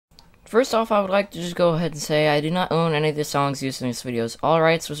First off, I would like to just go ahead and say I do not own any of the songs used in these videos. All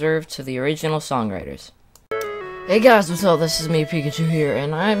rights reserved to the original songwriters. Hey guys, what's up? This is me, Pikachu here,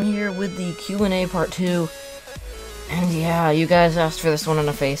 and I'm here with the Q&A part 2. And yeah, you guys asked for this one on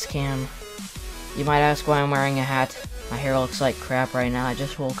a face cam. You might ask why I'm wearing a hat. My hair looks like crap right now. I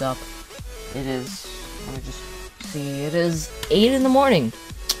just woke up. It is, let me just see, it is 8 in the morning.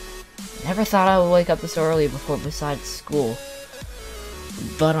 Never thought I would wake up this early before besides school.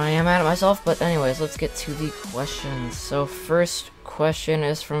 But I am mad at myself. But anyways, let's get to the questions. So first question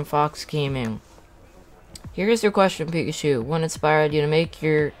is from Fox Gaming. Here's your question, Pikachu. What inspired you to make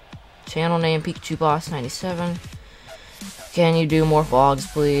your channel name Pikachu Boss 97? Can you do more vlogs,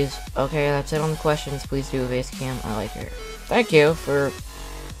 please? Okay, that's it on the questions. Please do a face cam. I like your. Thank you.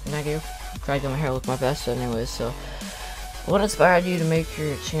 Try to get my hair look my best anyways, so. What inspired you to make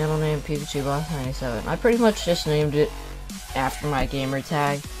your channel name Pikachu Boss 97? I pretty much just named it after my gamer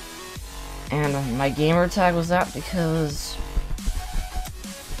tag. And my gamer tag was that because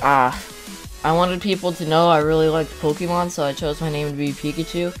I wanted people to know I really liked Pokemon, so I chose my name to be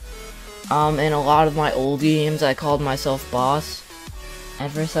Pikachu. In a lot of my old games, I called myself Boss. And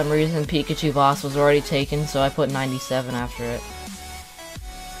for some reason, Pikachu Boss was already taken, so I put 97 after it.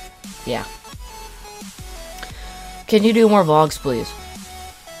 Yeah. Can you do more vlogs, please?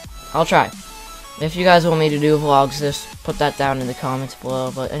 I'll try. If you guys want me to do vlogs, just put that down in the comments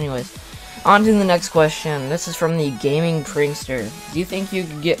below. But anyways, on to the next question. This is from the Gaming Prankster. Do you think you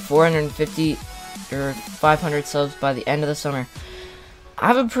could get 450 or 500 subs by the end of the summer? I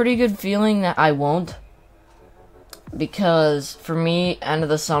have a pretty good feeling that I won't. Because for me, end of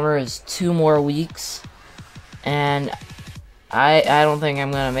the summer is 2 more weeks. And I don't think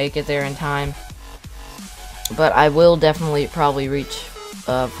I'm going to make it there in time. But I will definitely probably reach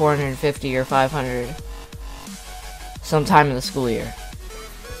 450 or 500 sometime in the school year.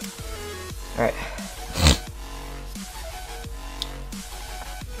 Alright.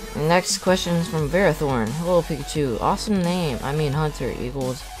 Next question is from Verathorn. Hello, Pikachu. Awesome name. I mean Hunter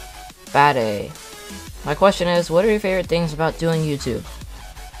equals Bad A. My question is, what are your favorite things about doing YouTube?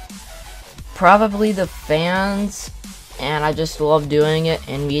 Probably the fans, and I just love doing it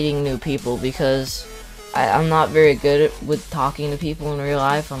and meeting new people because I'm not very good with talking to people in real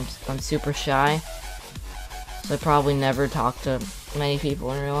life. I'm super shy, so I probably never talk to many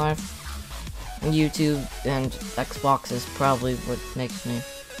people in real life. YouTube and Xbox is probably what makes me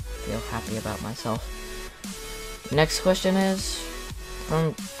feel happy about myself. Next question is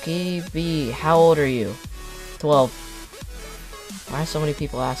from KB. How old are you? 12. Why are so many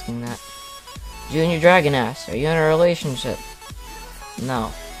people asking that? Junior Dragon asks, are you in a relationship?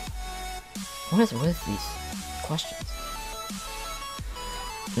 No. What is with these questions?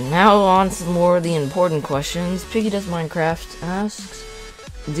 Now on to more of the important questions. Piggy Does Minecraft asks,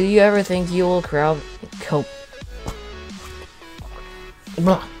 do you ever think you will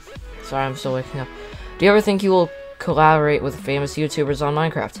Sorry, I'm still waking up. Do you ever think you will collaborate with famous YouTubers on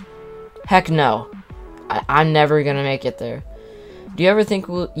Minecraft? Heck no. I'm never gonna make it there. Do you ever think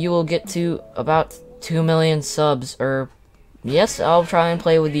you will get to about 2 million subs? Or, yes, I'll try and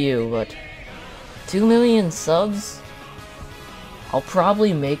play with you, but 2 million subs? I'll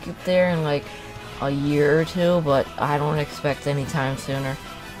probably make it there in like a year or 2, but I don't expect any time sooner.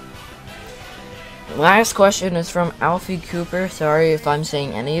 Last question is from Alfie Cooper. Sorry if I'm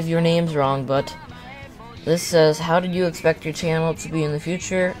saying any of your names wrong, but this says, how did you expect your channel to be in the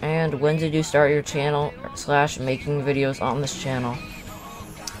future, and when did you start your channel / making videos on this channel?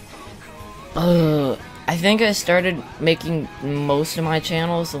 I think I started making most of my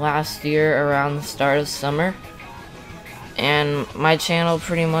channels last year around the start of summer. And my channel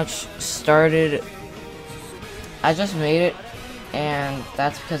pretty much started, I just made it, and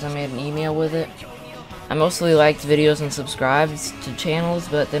that's because I made an email with it. I mostly liked videos and subscribed to channels,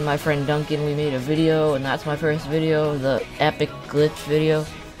 but then my friend Duncan, we made a video, and that's my first video, the epic glitch video.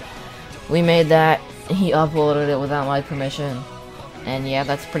 We made that, he uploaded it without my permission. And yeah,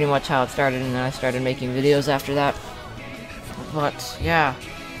 that's pretty much how it started, and then I started making videos after that. But yeah,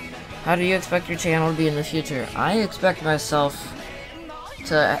 how do you expect your channel to be in the future? I expect myself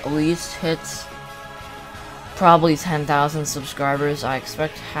to at least hit probably 10,000 subscribers. I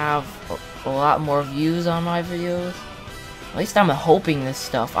expect to have a lot more views on my videos. At least I'm hoping this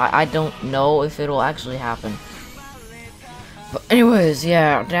stuff. I don't know if it'll actually happen. But anyways,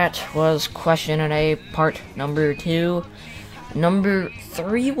 yeah, that was question and A part number 2. Number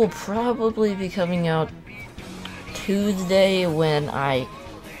 3 will probably be coming out Tuesday when I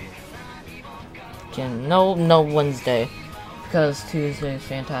can... No, Wednesday. Because Tuesday is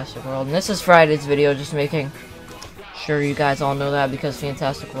Fantastic World. And this is Friday's video, just making sure you guys all know that because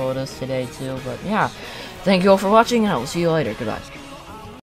Fantastic World is today too. But yeah, thank you all for watching, and I will see you later. Goodbye.